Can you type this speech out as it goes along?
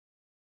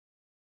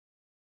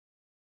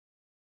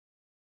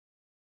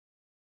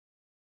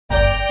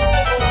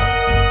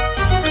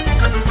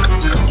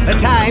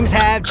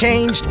have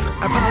changed.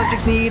 Our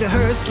politics need a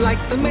hearse, like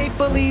the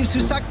maple leaves who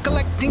suck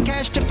collecting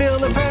cash to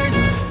fill a purse.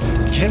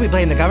 Should we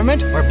blame the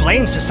government or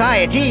blame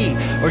society?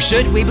 Or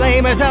should we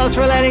blame ourselves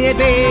for letting it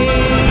be?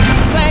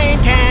 Blame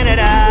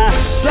Canada,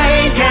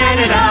 blame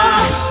Canada.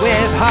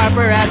 With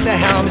Harper at the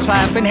helm,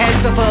 slapping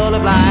heads so full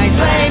of lies.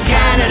 Blame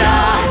Canada,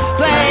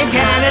 blame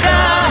Canada.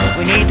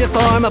 We need to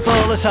form a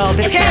full assault.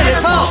 It's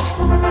Canada's fault.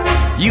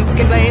 You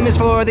can blame us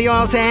for the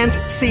oil sands,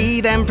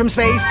 see them from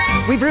space.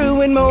 We've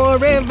ruined more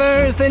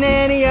rivers than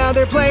any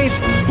other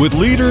place. With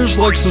leaders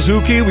like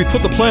Suzuki, we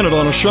put the planet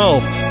on a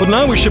shelf. But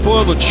now we ship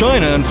oil to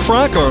China and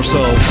frack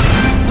ourselves.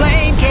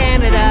 Blame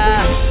Canada,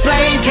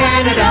 blame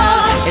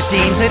Canada. It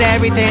seems that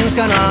everything's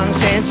gone wrong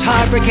since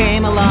Harper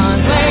came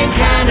along. Blame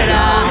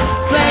Canada,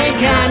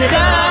 blame Canada.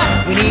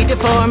 We need to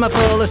form a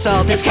full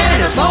assault. It's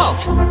Canada's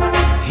fault.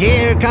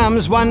 Here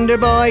comes Wonder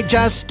Boy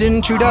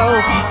Justin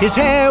Trudeau. His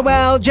hair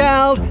well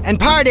gelled and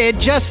parted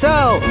just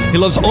so. He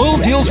loves oil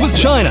deals with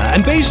China,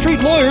 and Bay Street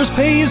lawyers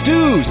pay his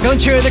dues. He'll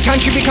ensure the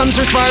country becomes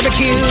Earth's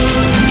barbecue.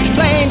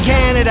 Blame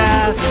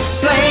Canada,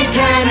 blame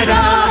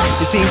Canada.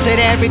 It seems that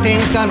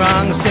everything's gone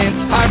wrong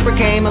since Harper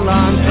came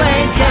along.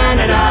 Blame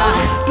Canada,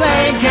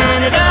 blame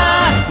Canada.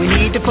 We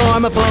need to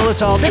form a full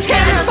assault. It's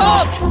Canada's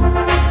fault.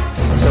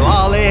 So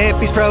all the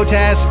hippies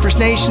protest, First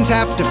Nations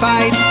have to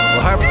fight,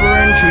 while Harper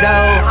and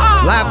Trudeau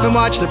laugh and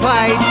watch their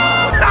plight.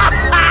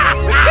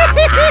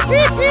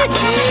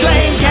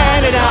 Blame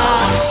Canada,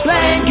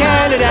 blame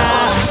Canada.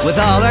 With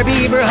all our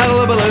Bieber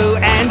hullabaloo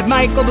and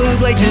Michael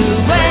Bublé too.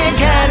 Blame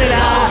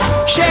Canada,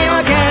 shame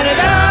on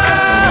Canada.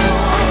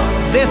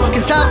 This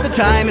can stop, the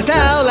time is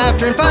now.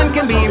 Laughter and fun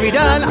can be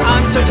redone.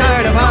 I'm so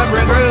tired of Harper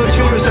and Brew,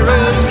 choose a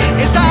ruse.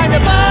 It's time to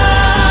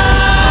fight.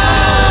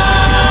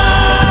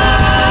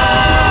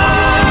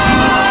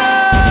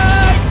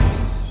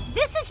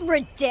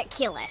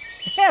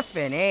 Ridiculous.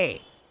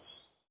 F&A.